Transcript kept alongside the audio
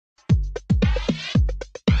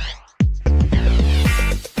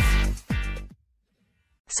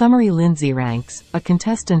Summary: Lindsey ranks, a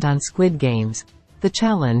contestant on Squid Games. The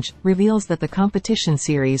challenge reveals that the competition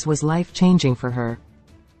series was life-changing for her.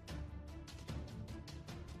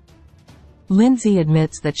 Lindsey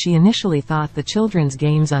admits that she initially thought the children's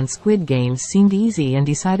games on Squid Games seemed easy and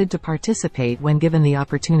decided to participate when given the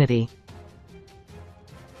opportunity.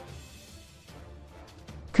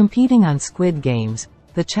 Competing on Squid Games,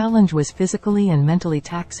 the challenge was physically and mentally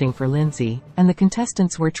taxing for Lindsey, and the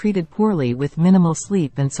contestants were treated poorly with minimal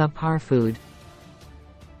sleep and subpar food.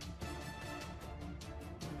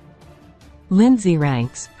 Lindsey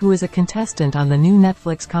ranks, who is a contestant on the new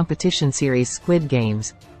Netflix competition series Squid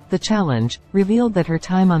Games. The challenge revealed that her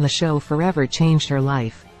time on the show forever changed her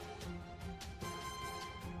life.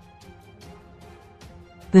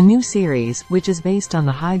 The new series, which is based on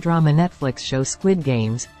the high-drama Netflix show Squid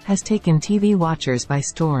Games, has taken TV watchers by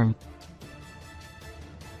storm.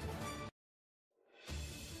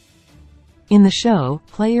 In the show,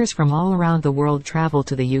 players from all around the world travel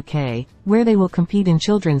to the UK, where they will compete in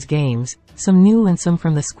children's games, some new and some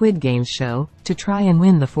from the Squid Games show, to try and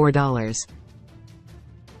win the $4.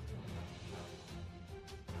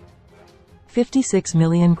 56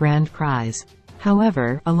 million grand prize.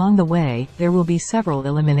 However, along the way, there will be several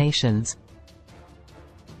eliminations.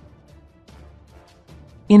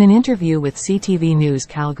 In an interview with CTV News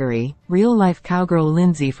Calgary, real-life cowgirl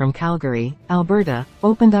Lindsey from Calgary, Alberta,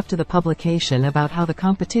 opened up to the publication about how the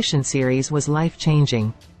competition series was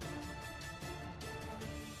life-changing.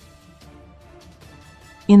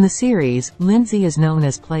 In the series, Lindsey is known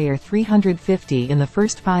as Player 350 in the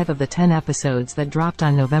first 5 of the 10 episodes that dropped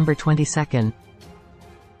on November 22.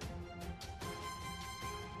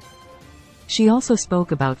 She also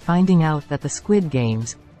spoke about finding out that the Squid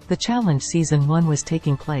Games, the challenge Season 1 was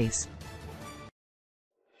taking place.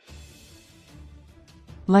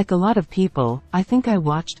 Like a lot of people, I think I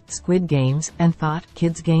watched Squid Games and thought,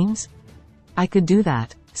 kids games? I could do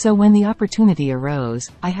that. So when the opportunity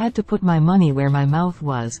arose, I had to put my money where my mouth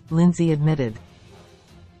was, Lindsey admitted.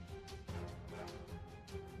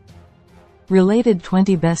 Related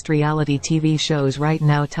 20 best reality TV shows. Right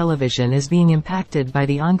now television is being impacted by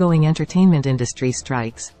the ongoing entertainment industry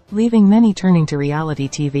strikes, leaving many turning to reality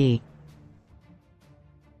TV.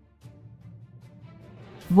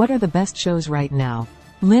 What are the best shows right now?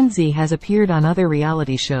 Lindsey has appeared on other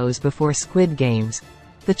reality shows before Squid Games.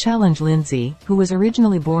 The challenge. Lindsey, who was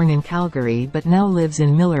originally born in Calgary but now lives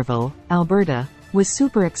in Millerville, Alberta, was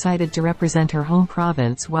super excited to represent her home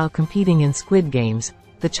province while competing in Squid Games,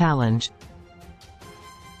 the challenge.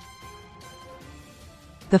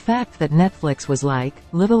 The fact that Netflix was like,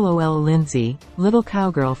 little ol Lindsey, little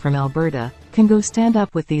cowgirl from Alberta, can go stand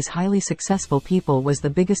up with these highly successful people was the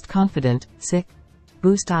biggest confident,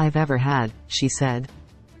 boost I've ever had, she said.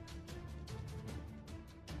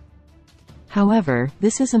 However,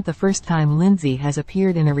 this isn't the first time Lindsey has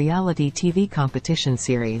appeared in a reality TV competition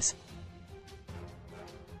series.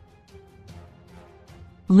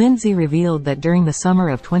 Lindsey revealed that during the summer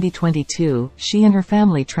of 2022, she and her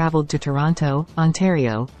family traveled to Toronto,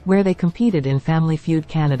 Ontario, where they competed in Family Feud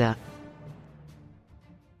Canada.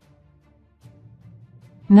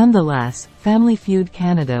 Nonetheless, Family Feud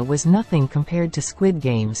Canada was nothing compared to Squid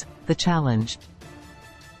Games, the challenge.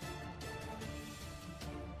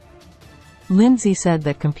 Lindsey said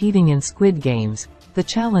that competing in Squid Games, the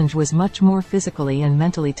challenge was much more physically and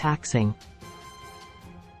mentally taxing.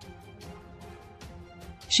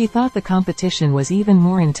 She thought the competition was even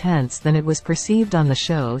more intense than it was perceived on the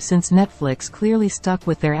show since Netflix clearly stuck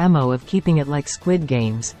with their MO of keeping it like Squid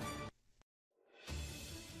Games.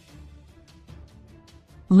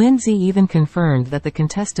 Lindsey even confirmed that the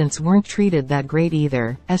contestants weren't treated that great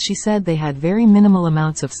either, as she said they had very minimal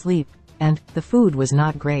amounts of sleep, and the food was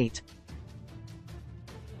not great.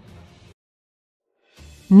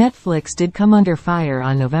 Netflix did come under fire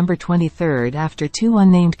on November 23 after 2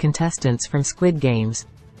 unnamed contestants from Squid Games.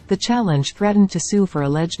 The challenge threatened to sue for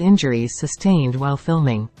alleged injuries sustained while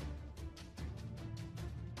filming.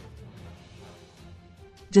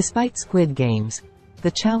 Despite Squid Games,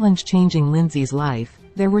 the challenge changing Lindsey's life,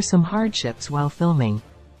 there were some hardships while filming.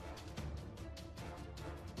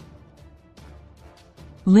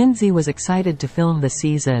 Lindsey was excited to film the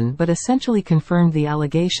season but essentially confirmed the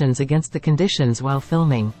allegations against the conditions while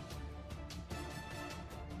filming.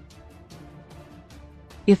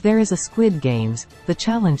 If there is a Squid Games, the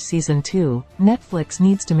challenge Season 2, Netflix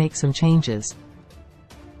needs to make some changes.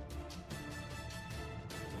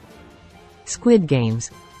 Squid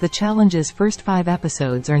Games, the challenge's first 5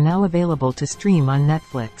 episodes are now available to stream on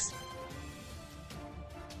Netflix.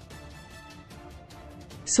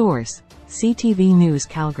 Source: CTV News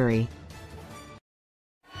Calgary.